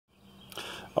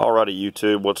Alrighty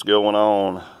YouTube, what's going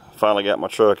on? Finally got my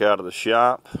truck out of the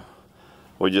shop.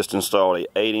 We just installed a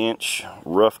 8-inch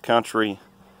Rough Country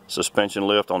suspension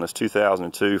lift on this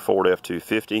 2002 Ford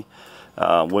F-250.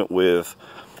 Went with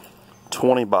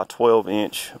 20 by 12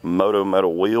 inch Moto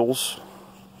Metal wheels.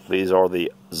 These are the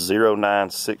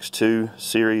 0962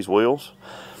 series wheels.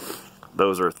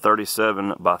 Those are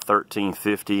 37 by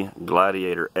 1350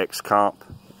 Gladiator X-Comp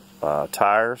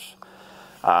tires.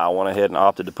 I went ahead and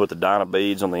opted to put the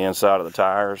Dynabeads on the inside of the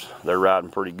tires. They're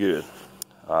riding pretty good.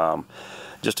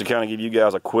 Just to kind of give you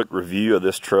guys a quick review of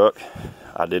this truck,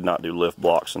 I did not do lift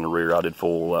blocks in the rear. I did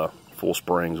full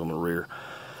springs on the rear.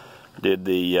 Did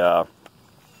the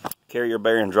carrier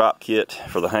bearing drop kit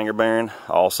for the hanger bearing.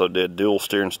 I also did dual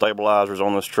steering stabilizers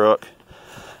on this truck,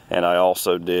 and I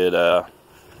also did the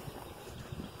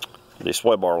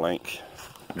sway bar link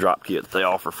drop kit that they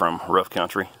offer from Rough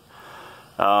Country.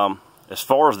 As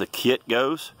far as the kit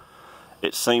goes,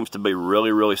 it seems to be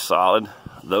really solid.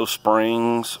 Those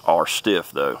springs are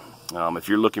stiff though. If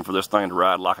you're looking for this thing to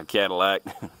ride like a Cadillac,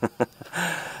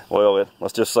 well,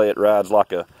 let's just say it rides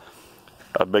like a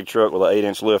big truck with an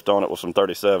 8-inch lift on it with some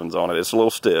 37s on it. It's a little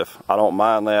stiff. I don't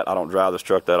mind that. I don't drive this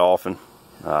truck that often.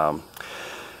 To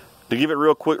give it a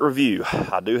real quick review,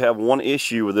 I do have one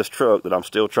issue with this truck that I'm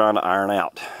still trying to iron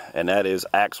out, and that is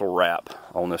axle wrap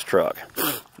on this truck.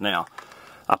 Now,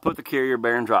 I put the carrier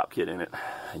bearing drop kit in it,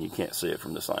 and you can't see it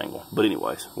from this angle. But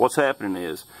anyways, what's happening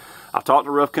is, I've talked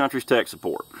to Rough Country's tech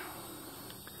support.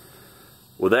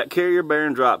 With that carrier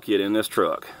bearing drop kit in this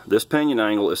truck, this pinion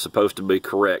angle is supposed to be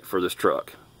correct for this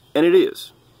truck. And it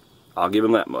is. I'll give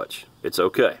them that much. It's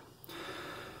okay.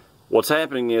 What's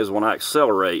happening is when I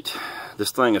accelerate,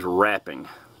 this thing is wrapping.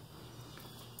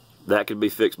 That could be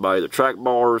fixed by either track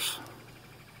bars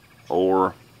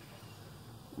or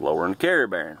lowering the carrier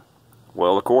bearing.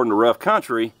 Well, according to Rough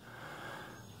Country,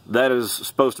 that is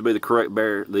supposed to be the correct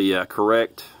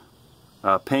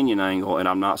pinion angle, and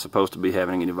I'm not supposed to be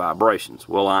having any vibrations.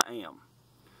 Well, I am.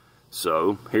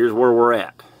 So here's where we're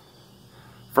at.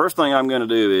 First thing I'm going to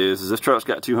do is this truck's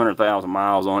got 200,000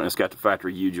 miles on it, and it's got the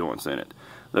factory U-joints in it.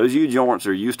 Those U-joints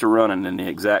are used to running in the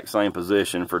exact same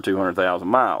position for 200,000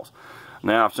 miles.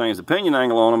 Now I've changed the pinion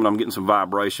angle on them, and I'm getting some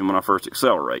vibration when I first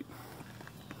accelerate.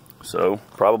 So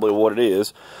probably what it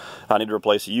is, I need to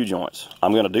replace the U-joints.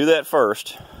 I'm going to do that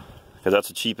first because that's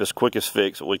the cheapest, quickest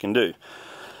fix that we can do.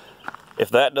 If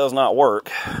that does not work,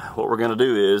 what we're going to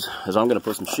do is I'm going to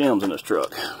put some shims in this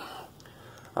truck.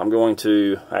 I'm going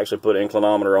to actually put an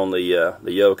inclinometer on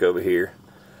the yoke over here,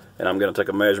 and I'm going to take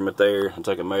a measurement there and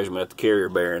take a measurement at the carrier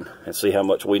bearing and see how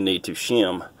much we need to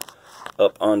shim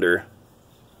up under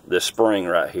this spring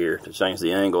right here to change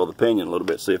the angle of the pinion a little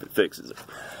bit, see if it fixes it.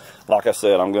 Like I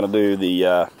said, I'm going to do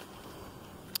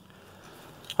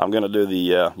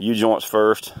the U-joints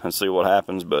first and see what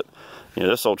happens, but you know,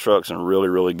 this old truck's in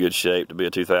really good shape to be a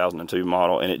 2002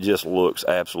 model, and it just looks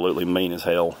absolutely mean as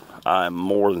hell. I am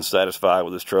more than satisfied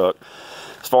with this truck.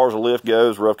 As far as the lift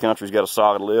goes, Rough Country's got a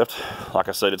solid lift. Like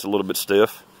I said, it's a little bit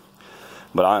stiff,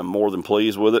 but I am more than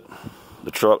pleased with it.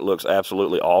 The truck looks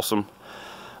absolutely awesome.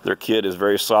 Their kit is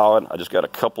very solid. I just got a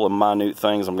couple of minute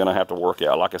things I'm going to have to work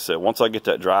out. Like I said, once I get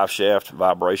that drive shaft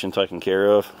vibration taken care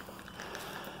of,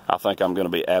 I think I'm going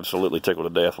to be absolutely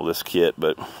tickled to death with this kit.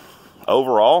 But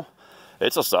overall,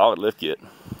 it's a solid lift kit.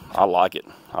 I like it.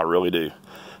 I really do.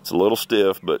 It's a little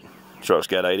stiff, but the truck's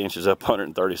got 8 inches up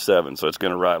 137, so it's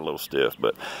going to ride a little stiff.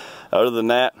 But other than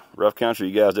that, Rough Country,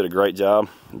 you guys did a great job.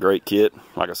 Great kit.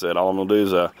 Like I said, all I'm going to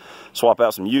do is swap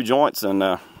out some U-joints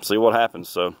and see what happens.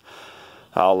 So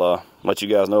I'll let you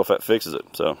guys know if that fixes it.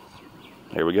 So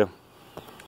here we go.